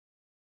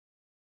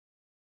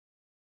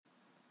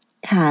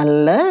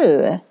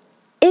Hello,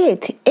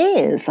 it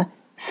is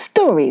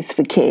Stories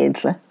for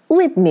Kids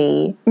with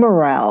me,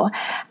 Morel,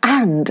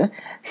 and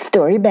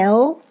Story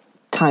Bell,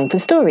 time for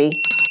story.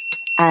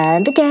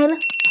 And again,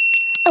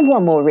 and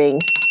one more ring.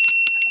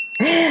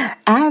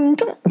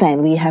 And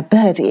then we have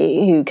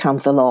Birdie who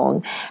comes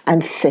along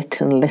and sit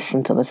and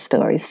listen to the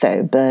story.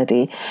 So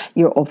Birdie,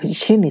 your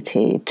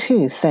opportunity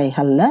to say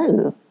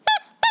hello.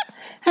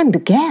 And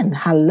again,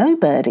 hello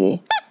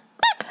Birdie.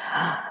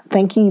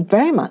 Thank you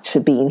very much for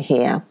being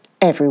here,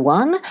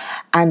 everyone,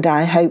 and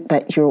I hope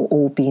that you're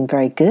all being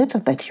very good,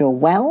 that you're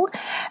well,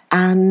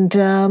 and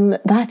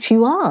that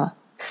you are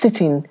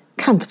sitting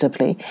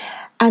comfortably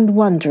and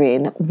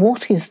wondering,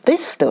 what is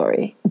this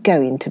story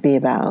going to be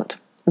about?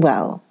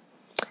 Well,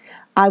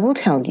 I will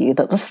tell you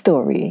that the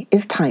story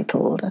is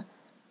titled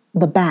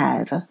The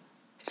Bad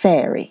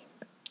Fairy.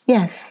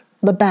 Yes,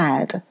 The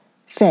Bad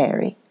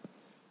Fairy.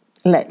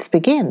 Let's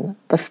begin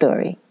the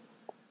story.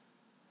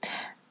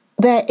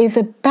 There is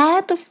a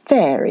bad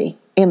fairy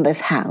in this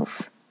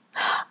house.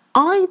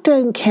 I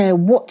don't care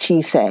what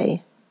you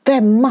say,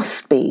 there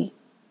must be.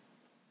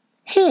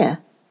 Here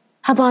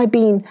have I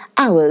been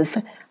hours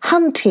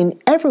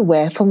hunting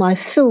everywhere for my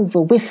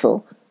silver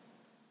whistle.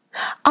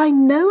 I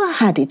know I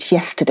had it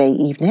yesterday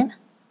evening,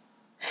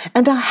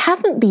 and I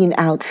haven't been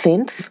out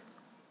since,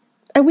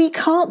 and we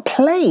can't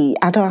play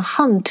at our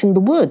hunt in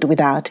the wood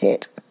without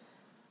it.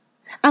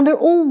 And they're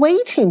all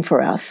waiting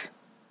for us.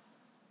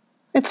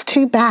 It's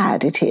too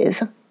bad, it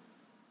is.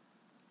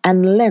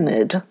 And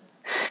Leonard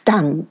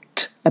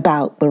stamped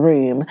about the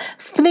room,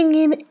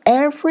 flinging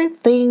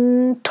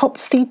everything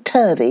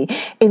topsy-turvy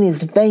in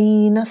his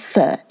vain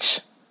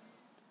search.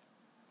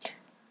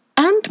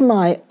 And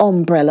my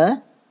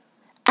umbrella,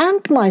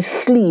 and my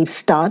sleeve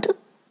stud,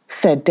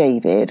 said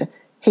David,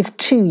 his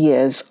 2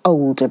 years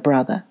older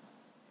brother.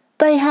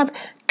 They have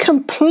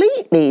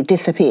completely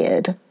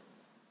disappeared.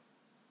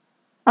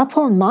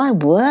 Upon my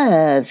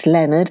word,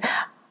 Leonard,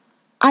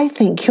 I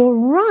think you're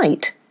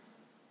right.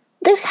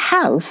 This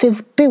house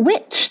is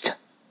bewitched.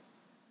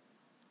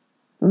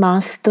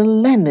 Master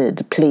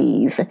Leonard,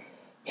 please.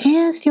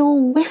 Here's your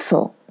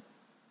whistle.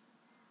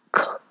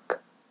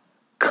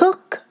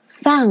 Cook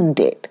found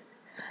it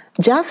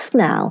just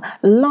now,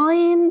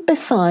 lying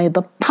beside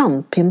the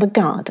pump in the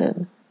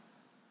garden.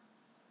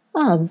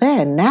 Ah,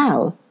 there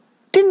now.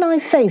 Didn't I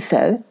say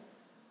so?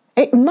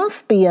 It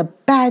must be a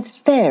bad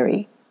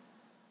fairy.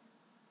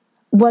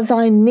 Was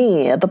I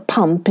near the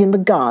pump in the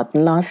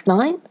garden last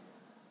night?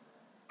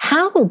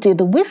 How did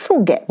the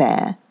whistle get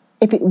there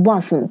if it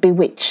wasn't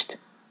bewitched?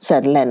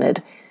 Said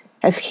Leonard,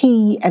 as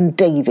he and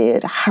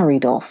David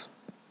hurried off.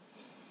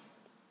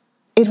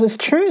 It was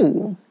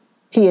true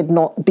he had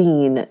not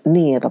been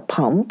near the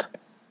pump,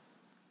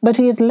 but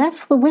he had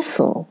left the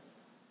whistle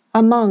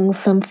among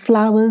some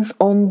flowers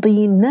on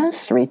the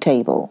nursery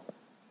table,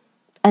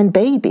 and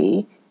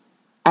Baby,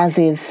 as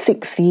his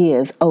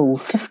 6-year-old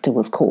sister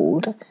was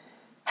called,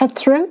 had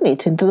thrown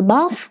it into the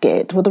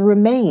basket with the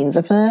remains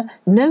of her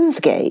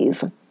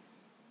nosegays.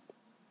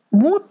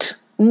 What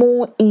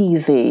more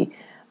easy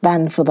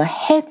than for the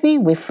heavy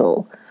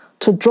whistle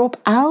to drop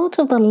out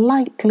of the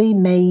lightly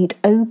made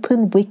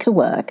open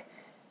wickerwork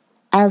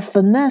as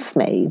the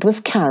nursemaid was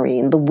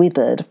carrying the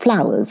withered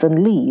flowers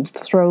and leaves to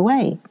throw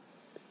away?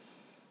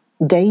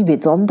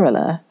 David's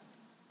umbrella,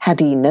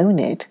 had he known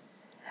it,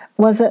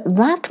 was at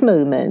that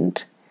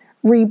moment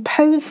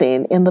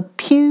reposing in the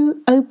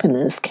pew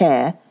opener's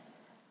care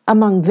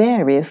among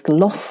various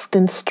lost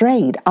and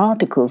strayed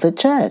articles at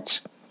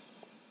church,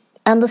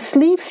 and the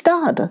sleeve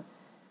stud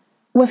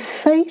was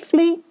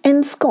safely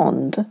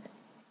ensconced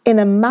in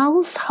a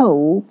mouse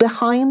hole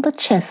behind the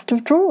chest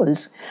of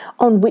drawers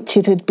on which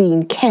it had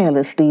been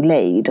carelessly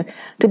laid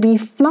to be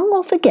flung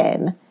off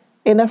again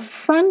in a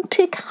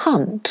frantic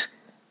hunt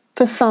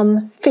for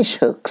some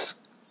fishhooks,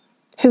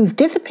 whose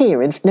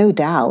disappearance, no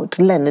doubt,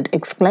 Leonard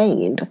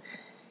explained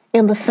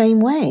in the same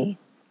way.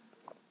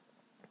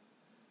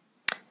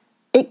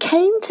 It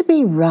came to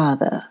be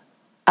rather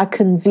a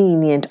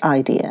convenient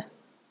idea.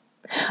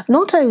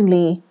 Not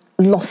only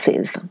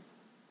losses,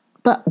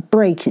 but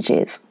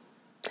breakages,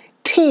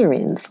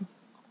 tearings,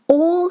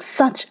 all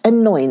such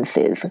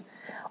annoyances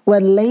were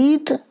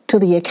laid to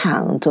the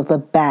account of the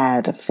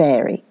bad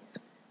fairy.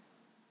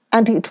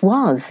 And it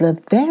was a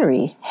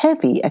very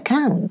heavy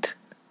account.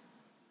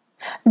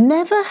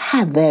 Never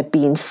had there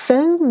been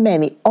so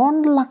many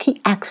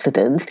unlucky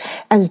accidents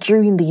as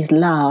during these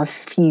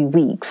last few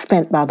weeks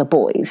spent by the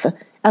boys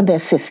and their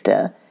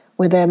sister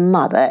with their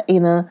mother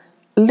in a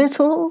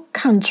little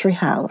country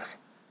house.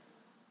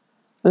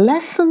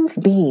 Lessons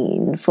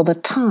being for the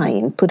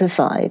time put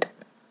aside,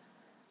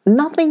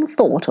 nothing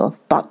thought of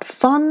but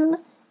fun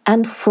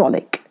and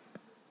frolic.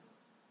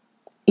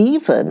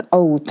 Even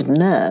old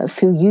nurse,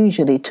 who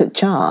usually took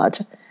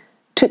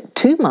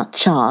too much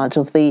charge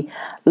of the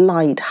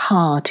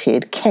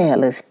light-hearted,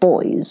 careless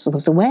boys,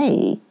 was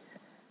away.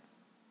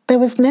 There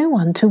was no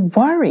one to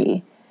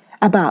worry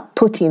about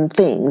putting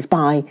things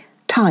by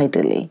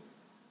tidily.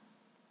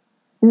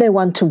 No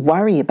one to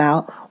worry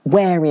about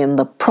wearing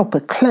the proper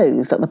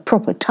clothes at the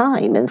proper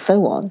time and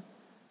so on.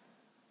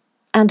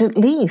 and at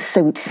least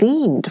so it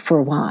seemed for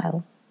a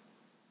while.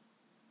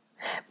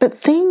 But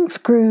things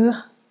grew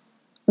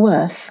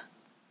worse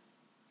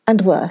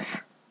and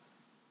worse.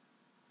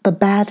 The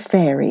bad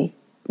fairy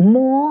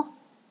more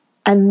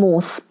and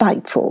more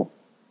spiteful,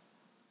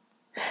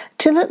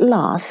 till at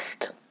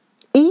last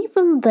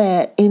even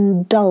their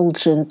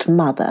indulgent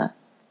mother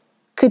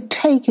could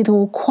take it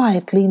all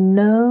quietly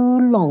no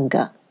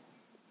longer.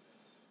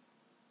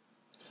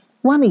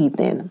 One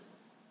evening,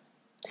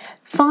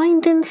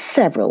 finding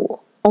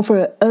several of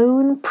her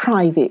own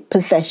private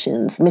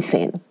possessions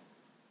missing,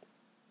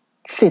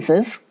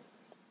 scissors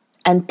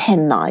and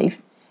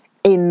penknife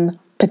in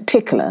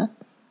particular,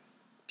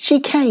 she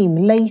came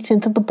late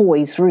into the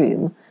boys'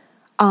 room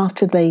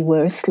after they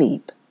were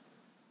asleep,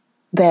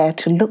 there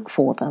to look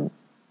for them.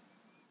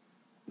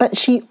 But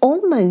she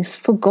almost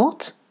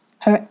forgot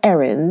her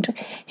errand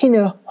in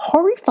her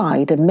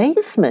horrified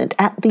amazement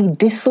at the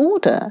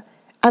disorder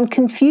and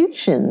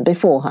confusion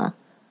before her.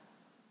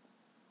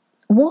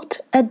 What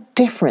a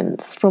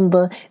difference from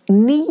the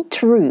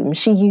neat room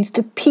she used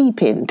to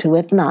peep into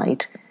at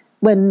night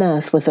when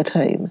nurse was at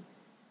home.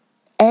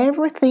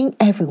 Everything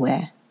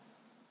everywhere,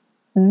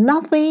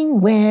 nothing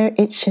where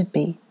it should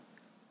be.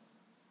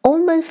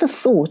 Almost a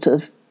sort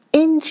of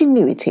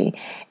ingenuity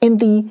in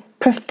the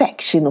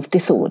perfection of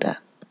disorder.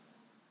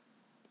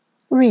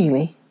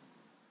 Really,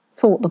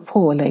 thought the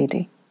poor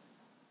lady,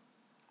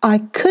 I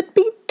could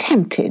be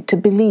tempted to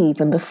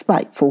believe in the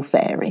spiteful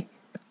fairy.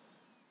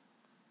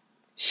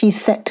 She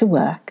set to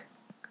work,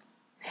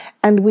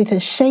 and with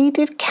a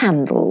shaded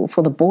candle,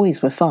 for the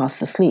boys were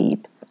fast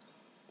asleep,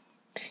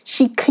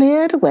 she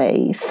cleared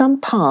away some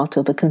part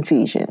of the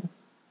confusion.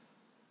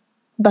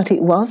 But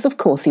it was, of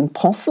course,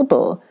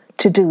 impossible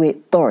to do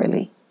it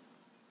thoroughly.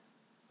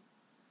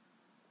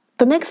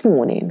 The next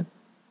morning,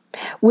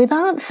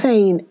 without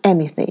saying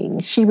anything,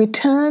 she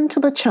returned to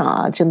the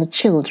charge in the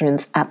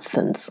children's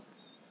absence.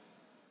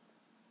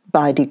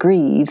 By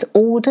degrees,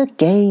 order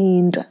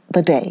gained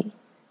the day,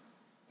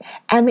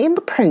 and in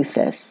the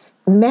process,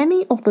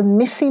 many of the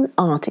missing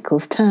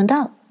articles turned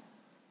up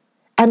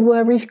and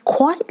were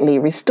quietly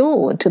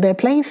restored to their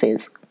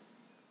places.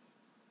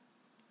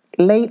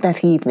 Late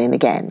that evening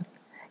again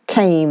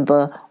came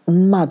the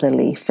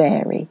motherly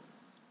fairy.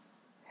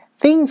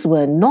 Things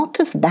were not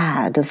as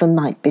bad as the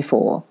night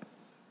before.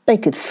 They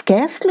could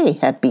scarcely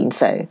have been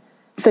so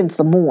since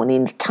the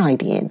morning's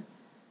tidying.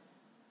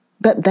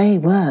 But they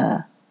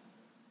were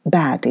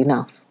bad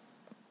enough.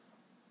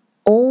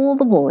 All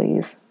the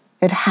boys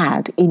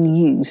had in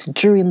use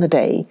during the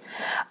day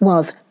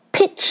was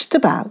pitched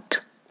about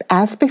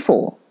as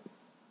before.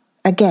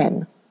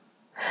 Again,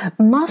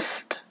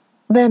 must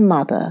their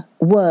mother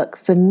work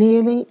for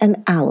nearly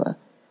an hour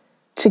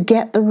to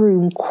get the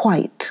room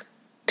quite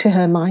to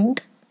her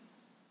mind?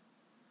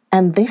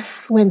 And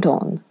this went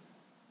on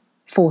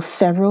for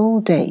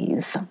several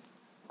days.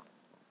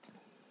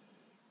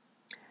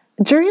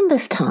 During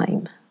this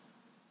time,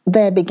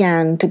 there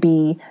began to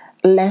be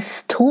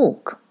less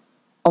talk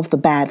of the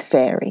bad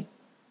fairy.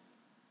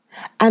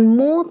 And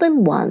more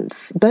than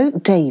once,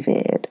 both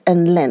David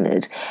and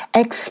Leonard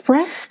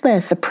expressed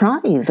their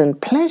surprise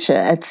and pleasure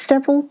at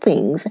several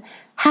things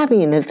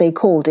having, as they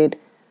called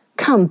it,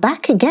 come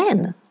back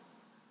again.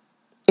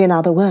 In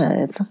other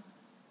words,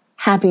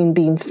 having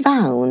been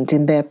found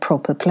in their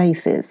proper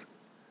places.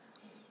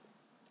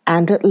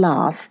 And at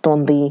last,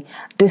 on the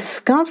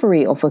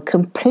discovery of a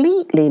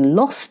completely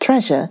lost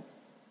treasure,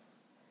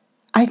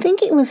 I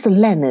think it was the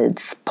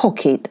Leonard's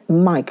pocket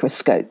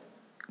microscope,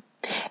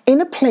 in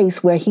a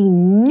place where he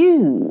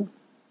knew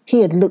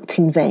he had looked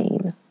in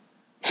vain.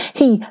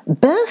 He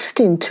burst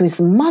into his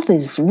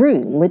mother's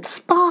room with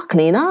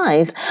sparkling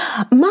eyes.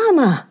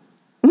 "Mama,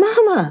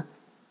 Mama,"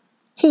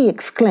 he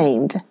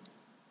exclaimed,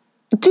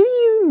 "do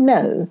you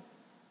know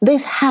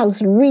this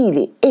house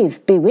really is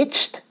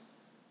bewitched?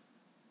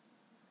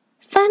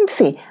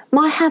 Fancy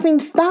my having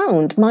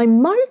found my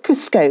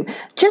microscope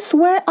just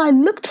where I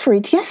looked for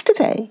it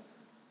yesterday.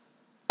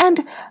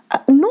 And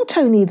not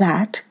only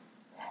that,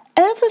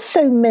 ever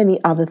so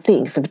many other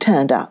things have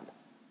turned up.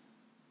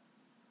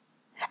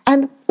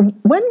 And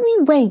when we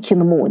wake in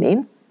the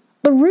morning,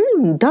 the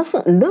room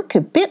doesn't look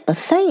a bit the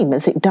same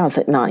as it does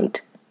at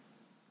night.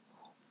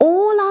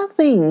 All our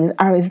things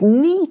are as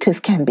neat as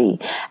can be,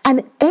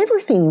 and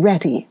everything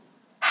ready,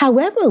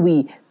 however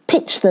we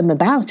pitch them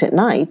about at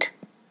night."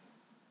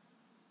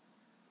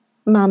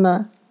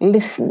 Mama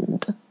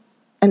listened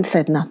and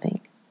said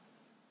nothing.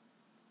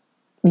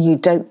 "You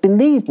don't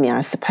believe me,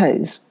 I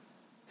suppose,"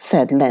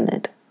 said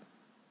Leonard.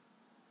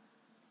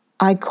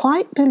 "I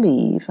quite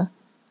believe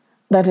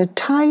that a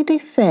tidy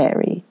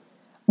fairy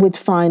would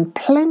find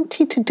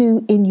plenty to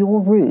do in your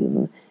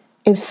room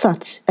if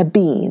such a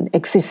being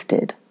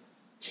existed,"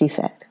 she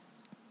said.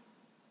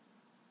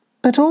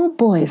 "But all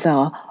boys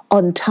are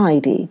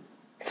untidy,"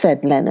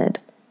 said Leonard.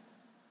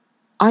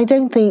 "I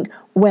don't think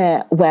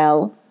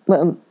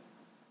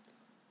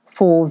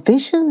for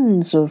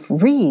visions of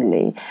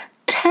really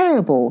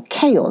terrible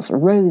chaos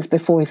rose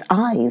before his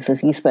eyes as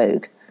he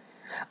spoke.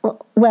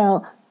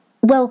 Well,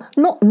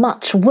 not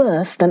much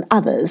worse than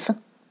others."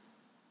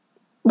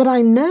 But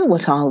I know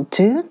what I'll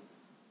do,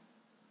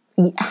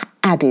 he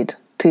added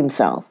to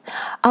himself.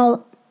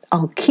 I'll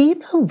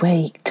keep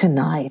awake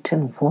tonight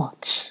and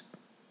watch.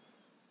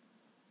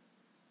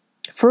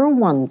 For a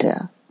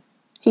wonder,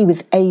 he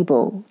was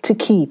able to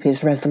keep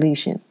his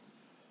resolution.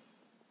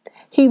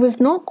 He was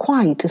not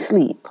quite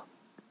asleep,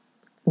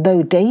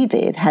 though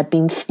David had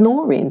been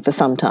snoring for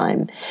some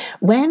time,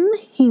 when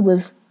he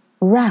was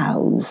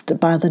roused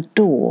by the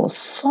door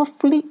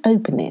softly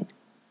opening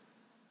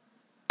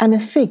and a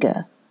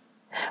figure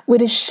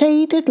with a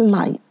shaded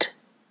light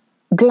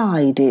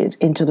glided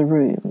into the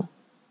room.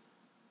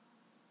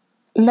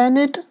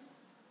 Leonard,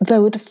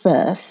 though at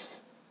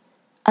first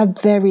a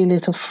very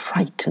little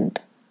frightened,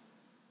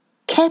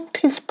 kept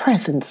his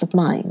presence of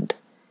mind,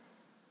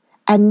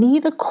 and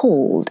neither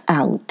called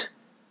out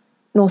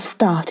nor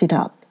started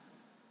up,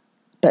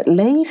 but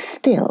lay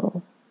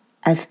still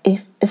as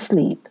if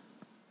asleep.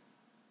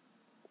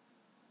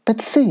 But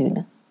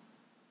soon,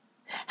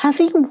 as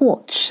he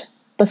watched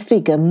the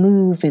figure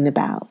moving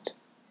about,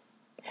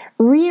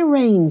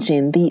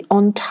 rearranging the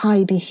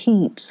untidy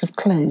heaps of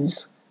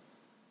clothes,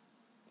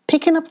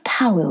 picking up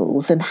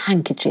towels and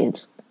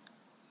handkerchiefs,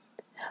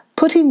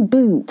 putting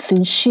boots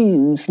and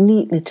shoes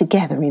neatly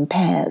together in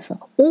pairs,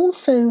 all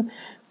so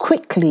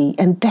quickly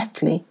and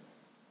deftly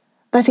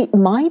that it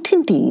might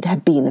indeed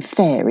have been a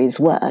fairy's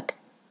work,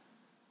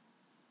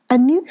 a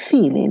new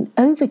feeling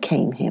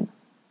overcame him.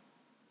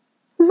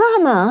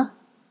 "Mamma!"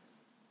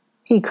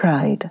 he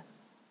cried.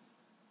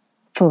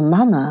 For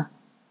Mamma,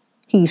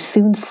 he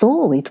soon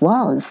saw it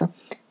was,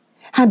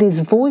 and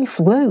his voice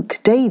woke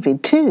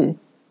David too.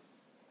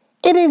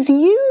 "It is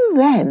you,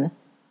 then,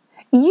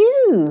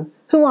 you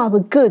who are the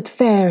good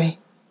fairy.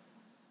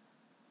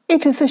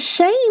 It is a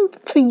shame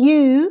for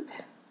you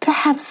to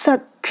have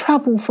such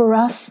trouble for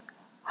us.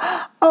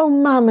 Oh,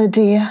 Mamma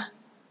dear,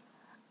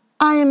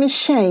 I am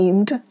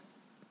ashamed."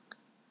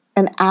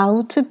 And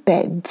out of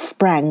bed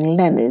sprang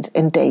Leonard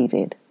and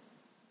David,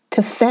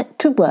 to set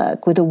to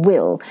work with a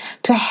will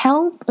to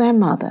help their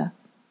mother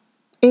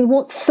in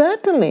what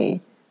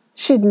certainly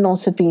should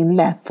not have been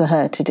left for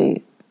her to do.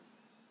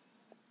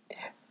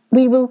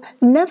 "We will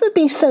never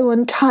be so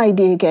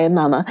untidy again,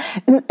 Mamma.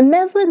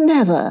 Never,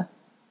 never,"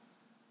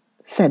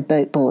 said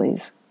both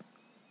boys.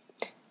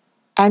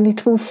 "And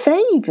it will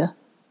save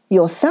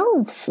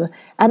yourselves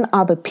and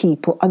other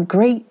people a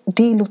great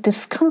deal of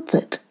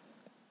discomfort,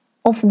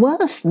 of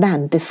worse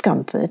than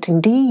discomfort,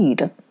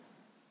 indeed,"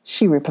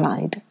 she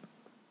replied.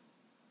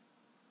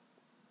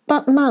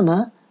 "But,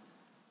 Mamma,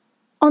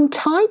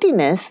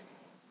 untidiness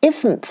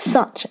isn't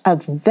such a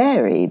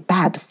very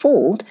bad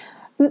fault,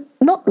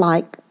 not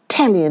like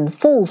telling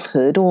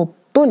falsehood or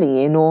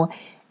bullying or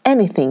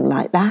anything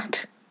like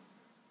that."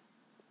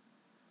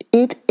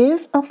 "It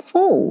is a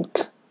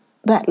fault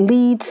that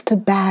leads to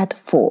bad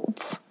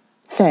faults,"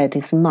 said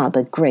his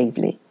mother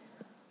gravely,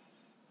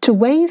 "to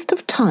waste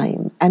of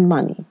time and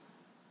money,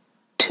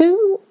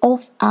 to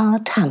of our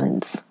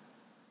talents,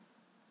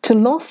 to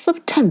loss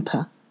of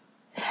temper,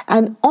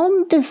 and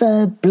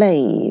undeserved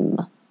blame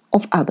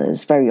of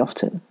others very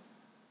often.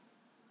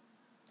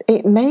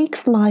 It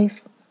makes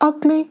life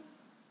ugly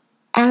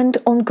and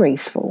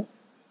ungraceful,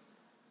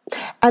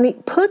 and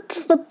it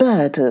puts the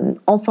burden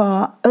of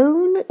our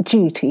own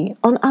duty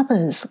on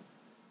others.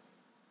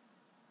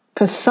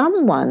 For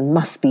someone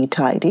must be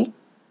tidy,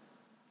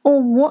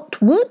 or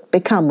what would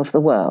become of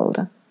the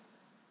world?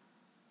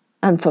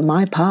 And for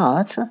my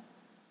part,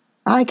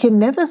 I can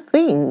never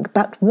think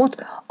but what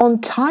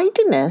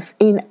untidiness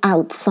in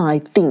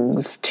outside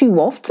things too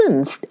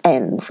often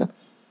ends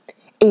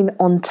in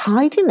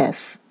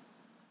untidiness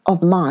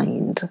of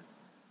mind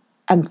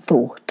and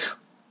thought."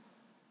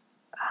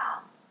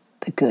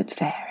 The good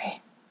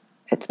fairy.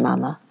 It's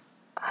Mama.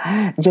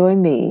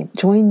 Join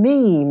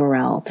me,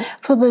 Morel,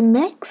 for the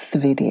next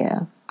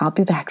video. I'll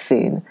be back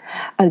soon.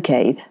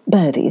 Okay,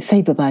 Birdie,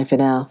 say bye-bye for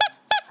now.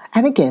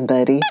 And again,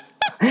 Birdie.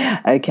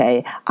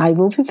 Okay, I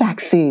will be back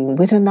soon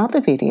with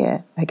another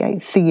video. Okay,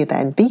 see you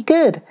then. Be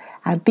good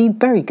and be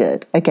very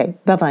good. Okay,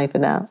 bye-bye for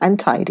now. And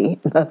tidy.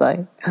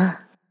 Bye-bye.